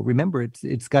go? Remember,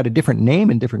 it's got a different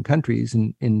name in different countries.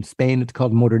 In Spain, it's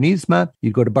called Modernisme.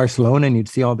 You'd go to Barcelona and you'd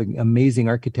see all the amazing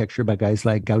architecture by guys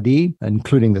like Gaudí,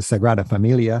 including the Sagrada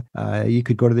Familia. You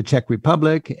could go to the Czech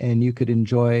Republic and you could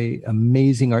enjoy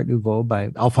amazing Art Nouveau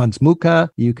by Alfons Mucha.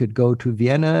 You could go to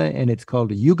Vienna and it's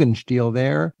called Jugendstil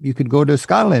there. You could go to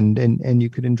Scotland and you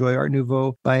could enjoy Art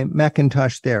Nouveau by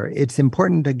Mackintosh there. It's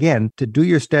important, again, to do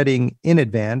your studying in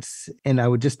advance. And I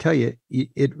would just tell you,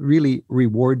 it really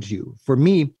rewards you. For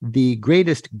me, the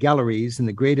greatest galleries and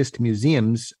the greatest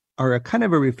museums are a kind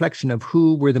of a reflection of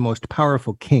who were the most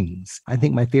powerful kings. I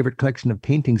think my favorite collection of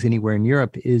paintings anywhere in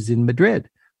Europe is in Madrid.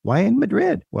 Why in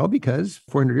Madrid? Well, because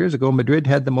 400 years ago, Madrid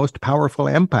had the most powerful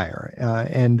empire,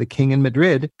 and the king in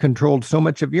Madrid controlled so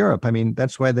much of Europe. I mean,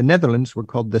 that's why the Netherlands were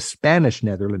called the Spanish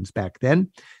Netherlands back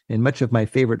then. And much of my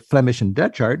favorite Flemish and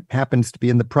Dutch art happens to be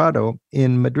in the Prado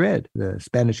in Madrid. The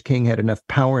Spanish king had enough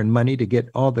power and money to get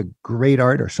all the great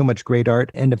art, or so much great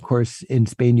art. And of course, in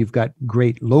Spain, you've got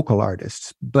great local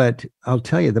artists. But I'll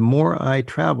tell you, the more I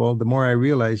travel, the more I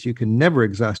realize you can never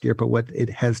exhaust Europe at what it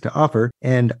has to offer.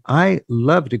 And I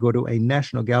love to go to a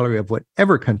national gallery of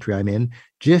whatever country I'm in,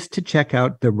 just to check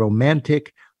out the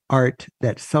romantic art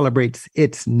that celebrates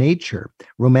its nature.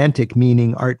 Romantic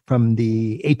meaning art from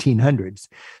the 1800s.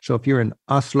 So if you're in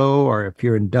Oslo or if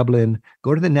you're in Dublin,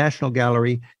 go to the National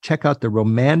Gallery, check out the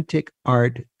romantic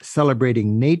art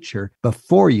celebrating nature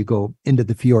before you go into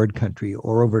the fjord country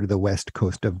or over to the west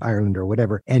coast of Ireland or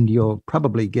whatever. And you'll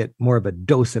probably get more of a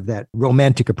dose of that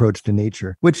romantic approach to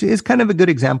nature, which is kind of a good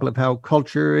example of how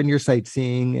culture and your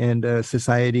sightseeing and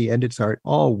society and its art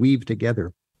all weave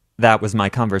together. That was my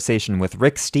conversation with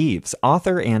Rick Steves,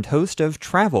 author and host of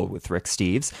Travel with Rick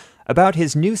Steves, about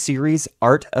his new series,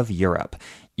 Art of Europe.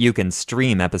 You can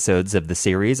stream episodes of the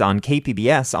series on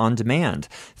KPBS On Demand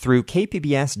through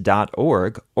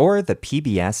kpbs.org or the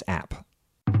PBS app.